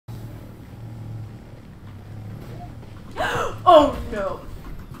Oh no.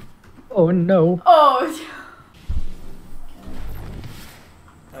 Oh no. Oh.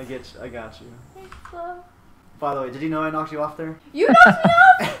 I got you. Thanks, love. By the way, did you know I knocked you off there? You knocked me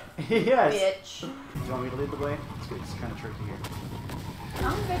off? Yes. Bitch. Do you want me to lead the way? It's kind of tricky here.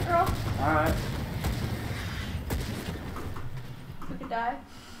 I'm a big girl. Alright. We could die.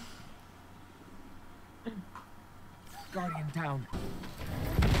 Guardian down.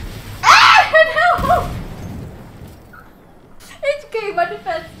 Ah! No! It's okay, my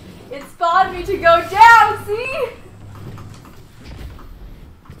defense. It spawned me to go down, see?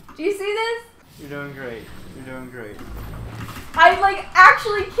 Do you see this? You're doing great. You're doing great. I, like,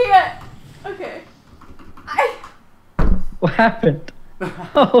 actually can't. Okay. What happened?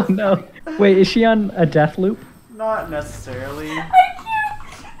 Oh no. Wait, is she on a death loop? Not necessarily, I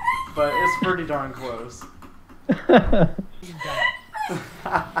can't. but it's pretty darn close.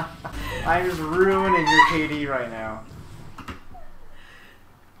 I'm just ruining your KD right now.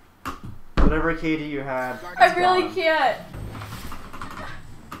 Whatever KD you had. I really can't.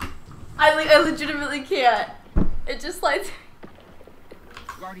 I legitimately can't. It just like.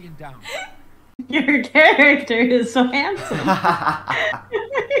 Guardian down. Your character is so handsome.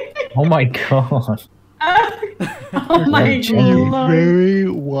 Oh my god. Oh my He's lord. very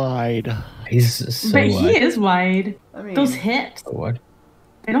wide. He's so But he is wide. I mean, Those hips, What?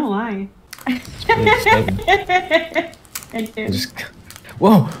 they don't lie. It's I do. just...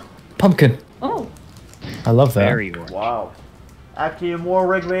 Whoa! Pumpkin! Oh. I love that. Very orange. wow. Active more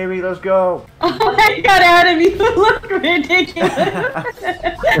rig, baby. Let's go. Oh my god, Adam, you look ridiculous.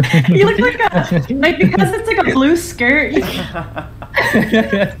 You look like because it's like a blue skirt.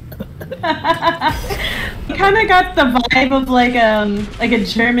 You kind of got the vibe of like a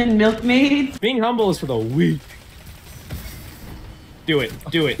German milkmaid. Being humble is for the weak. Do it.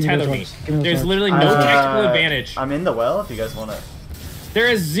 Do it. Give me Tether those me. ones. Give me those There's ones. literally no tactical advantage. I'm in the well if you guys want to. There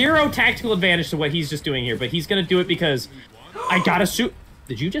is zero tactical advantage to what he's just doing here, but he's gonna do it because I gotta shoot.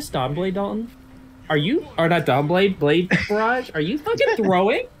 Did you just Dawnblade, Dalton? Are you? Or not Dawnblade, Blade Barrage? Are you fucking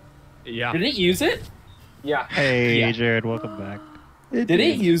throwing? Yeah. Did it use it? Yeah. Hey, Yeah. Jared, welcome back. Did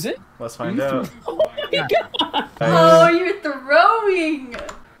it use it? Let's find out. Oh my god! Oh, you're throwing.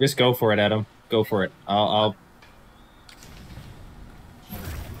 Just go for it, Adam. Go for it. I'll...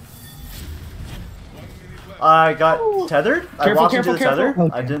 I got tethered. I Careful, walked into the careful, tether. careful.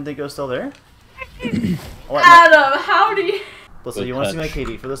 I didn't think it was still there. Adam, how do you? Listen, you want to see my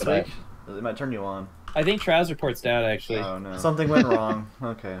KD for this week? It might turn you on. I think Trouser Port's down, actually. Oh no. Something went wrong.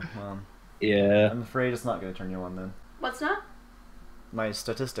 Okay, well. Yeah. I'm afraid it's not going to turn you on then. What's not? My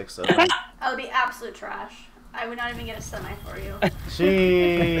statistics, so. I would be absolute trash. I would not even get a semi for you.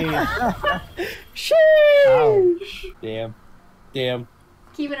 Sheesh. Sheesh! Damn. Damn.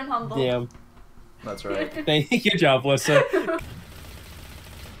 Keeping him humble. Damn. That's right. Thank you, job, Melissa.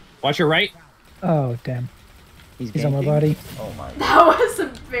 Watch your right. Oh damn. He's on my ganking. body. Oh my god. That was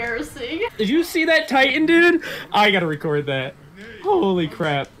embarrassing. Did you see that Titan, dude? I gotta record that. Holy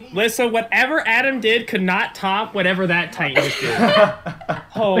crap. Lisa, whatever Adam did could not top whatever that Titan just did.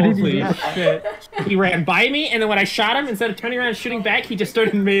 Holy shit. He ran by me, and then when I shot him, instead of turning around and shooting back, he just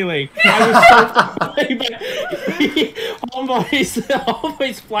started melee. I was so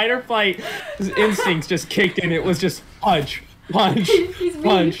Homeboy's flight or fight, his instincts just kicked in. It was just punch, punch, He's mean.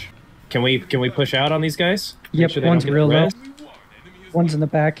 punch. Can we push out on these guys? Make Yep, sure they one's don't get real low. rest? One's in the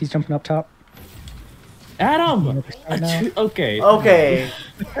back. He's jumping up top. Adam! now. Okay. Okay.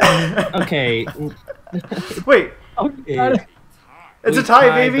 Okay. Wait. Okay. It's We a tie,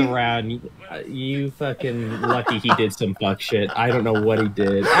 tied baby. the round. You fucking lucky he did some fuck shit. I don't know what he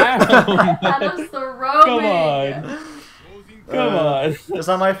did. Adam! Adam's throwing. Come on. Come on. It's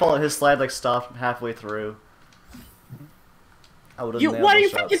not my fault. His slide like stopped halfway through. I would have nailed What are you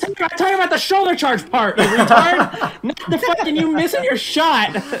those fucking shots. talking about the shoulder charge part, you retard? Not the fucking you missing your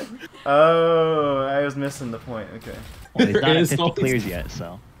shot. Oh, I was missing the point. Okay. Well, he's not There at is 50 always- clears yet,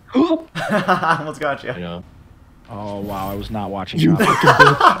 so. Almost got you. I know. Oh, wow, I was not watching You Chopper. fucking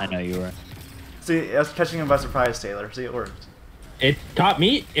bitch. I know you were. See, I was catching him by surprise, Taylor. See, it worked. It caught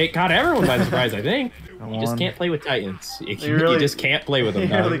me. It caught everyone by surprise, I think. Come You just on. can't play with Titans. You really- just can't play with them. you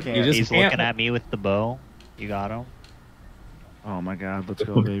dog. really can't. You just He's can't. looking at me with the bow. You got him? Oh my god, let's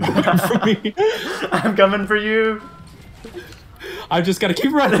go, baby. I'm coming for you. I've just got to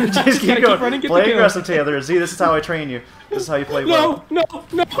keep running. Just Just keep gotta going. keep running. Get Play the kill. aggressive, Taylor. See, this is how I train you. This is how you play well. No, no,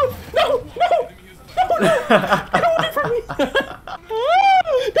 no, no, no, no! Get away from me!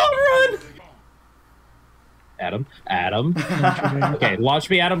 Don't run! Adam, Adam. Okay, launch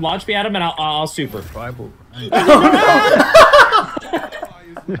me, Adam, and I'll super. Bible.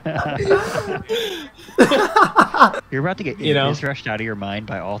 You're about to get rushed out of your mind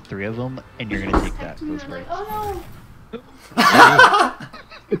by all three of them, and you're gonna take that. Those Like, words. oh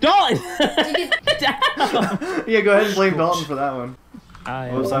Dalton! Yeah, go ahead and blame Dalton for that one.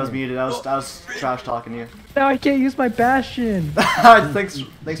 I Oops, I was muted. I was trash talking you. Now I can't use my bastion. Thanks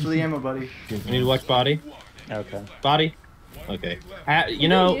for the ammo, buddy. You need to watch body? Okay. Body? Okay. You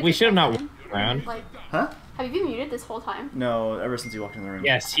know, we should have not walked around. Like, Huh? have you been muted this whole time? No, ever since you walked in the room.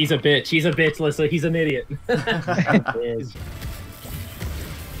 Yes, he's a bitch. He's a bitch, Lissa. He's an idiot. This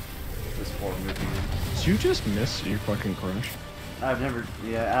poor movie. Did you just miss your fucking crush? I've never.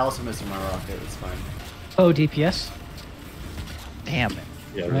 Yeah, Allison missing my rocket. It's fine. Oh, DPS. Damn it.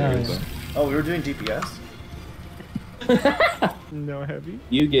 Yeah, Nice. Oh, we were doing DPS. No heavy.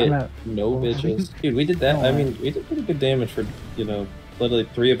 You get I'm out. no bitches. Dude, we did that. I mean, we did pretty good damage for, literally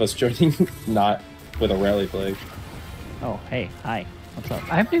 3 of us joining not with a rally flag. Oh, hey, hi. What's up?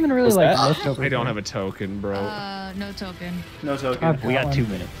 I haven't even really What's like that? looked over. I don't here. have a token, bro. No token. No token. I've We got one. 2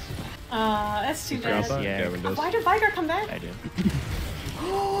 minutes. That's too Grab bad. that? Yeah. Gavin does. Why did Viger come back? I do.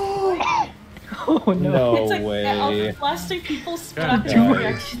 Oh no. No It's like all the way. plastic people spit God out their damn.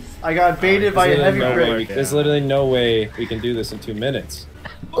 reactions. I got baited by a heavy no brick. way. There's literally no way we can do this in 2 minutes.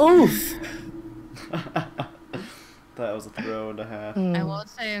 Oof! That was a throw and a half. I won't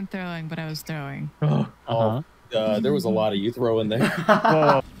say I'm throwing, but I was throwing. Oh, there was a lot of you throwing there.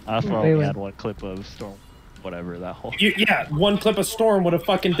 Whoa. That's why Wait, we wait. had one clip of Storm. Whatever, that whole. Yeah, one clip of Storm would have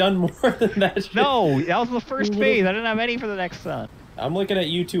fucking done more than that shit. No, that was the first phase. I didn't have any for the next son. I'm looking at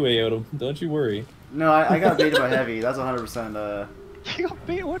you too, Aodom. Don't you worry. No, I got baited by heavy. That's 100%. You got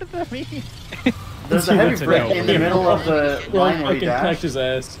beat? What does that mean? There's a heavy went to brick no. in the middle of the Well, line where he fucking pecked dashed. his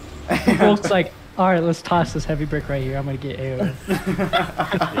ass. Folks like, all right, let's toss this heavy brick right here. I'm gonna get AO.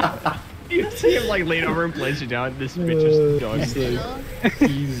 You see him like lean over and place you down. This bitch is dog.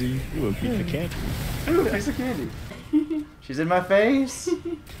 Easy. Ooh, a piece of candy. Ooh, a piece of candy. She's in my face.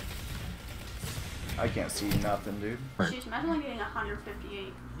 I can't see nothing, dude. Jeez, imagine like getting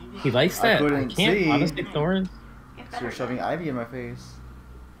 158. He likes I that. couldn't can't see. honestly Thorn. Get So better. you're shoving Ivy in my face.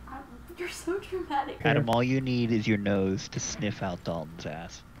 You're so dramatic. Adam, all you need is your nose to sniff out Dalton's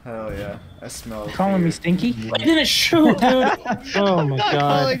ass. Hell yeah. I smell Calling fear. me stinky? I didn't shoot, dude. Oh my Not god.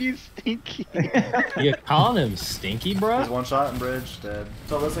 calling you stinky. You calling him stinky, There's bro? one shot and bridge, dead.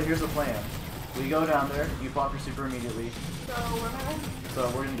 So Alyssa, here's the plan. We go down there, you pop your super immediately. So, where am I going? So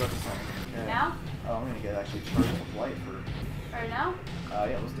we're gonna go to center. Okay. Now? Oh, I'm gonna get actually charged with light for. Right now?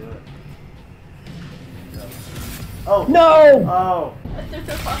 Yeah, let's do it. Yeah. Oh! No! Oh! There's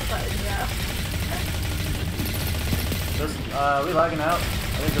no pause button, yeah. This, we lagging out?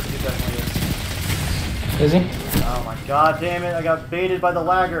 I think this dude definitely is. Is he? Oh my god damn it, I got baited by the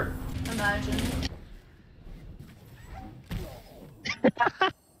lagger. Imagine.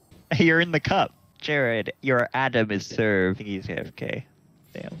 You're in the cup. Jared, your Adam is served. He's AFK.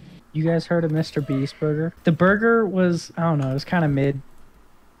 Damn. You guys heard of Mr. Beast Burger? The burger was, I don't know, it was kind of mid.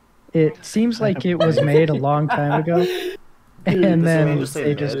 It seems like it was made a long time ago. And Does it then mean just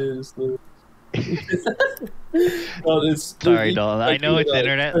say they mid? just... Sorry, Dalton. I know it's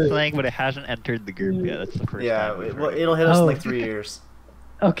internet slang, but it hasn't entered the group yet. That's the first Yeah, time. we've well, heard it. it'll hit us in Oh. like 3 years.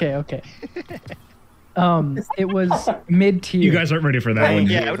 Okay, okay. It was mid-tier. You guys aren't ready for that one.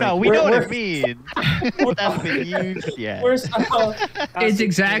 Yeah, no, we know what it means. That's been used. Yeah. It's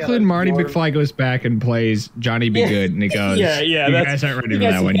exactly when Marty McFly goes back and plays Johnny Be Good, and he goes, Yeah, you that's- guys aren't ready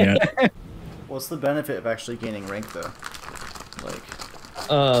for that one yet. What's the benefit of actually gaining rank though? Like,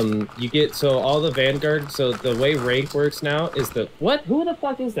 You get, so all the Vanguard, so the way rank works now is the, what? Who the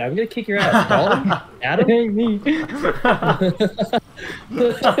fuck is that? I'm gonna kick your ass. Dalton? Adam? It ain't me.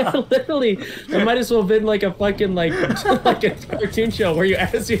 Literally, it might as well have been like a fucking, like a cartoon show where you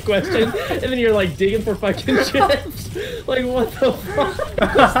ask you a question and then you're like digging for fucking chips. Like, what the fuck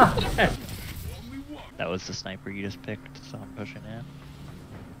was that? That was the sniper you just picked, so I'm pushing in.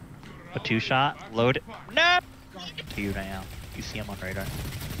 A 2-shot, load it. No! To you now. You see him on radar.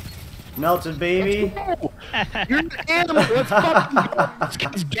 melted baby. You're an animal. Let's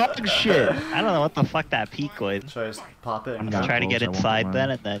fucking dog shit. I don't know what the fuck that peak was. Should I just pop it? I'm Let's not try to close, get I won't inside lie.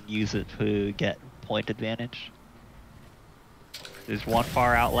 then and then use it to get point advantage. There's one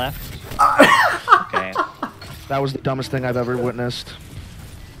far out left. Okay. That was the dumbest thing I've ever witnessed.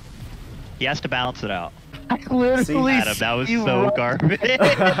 He has to balance it out. I literally Adam, that was so garbage.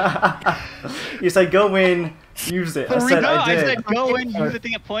 You said go in, use it. I said no, I did. said go in, use it to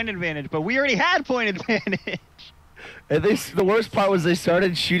get point advantage, but we already had point advantage. And the worst part was they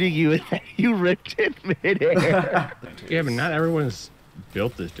started shooting you and you ripped in midair. Yeah, but not everyone's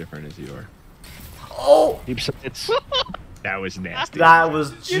built as different as you are. Oh! It's That was nasty. That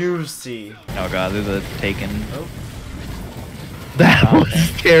was juicy. Oh god, they're the taken. That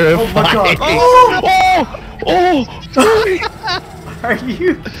was terrifying. Oh my god. Oh! Are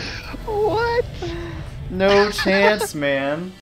you? What? No chance, man.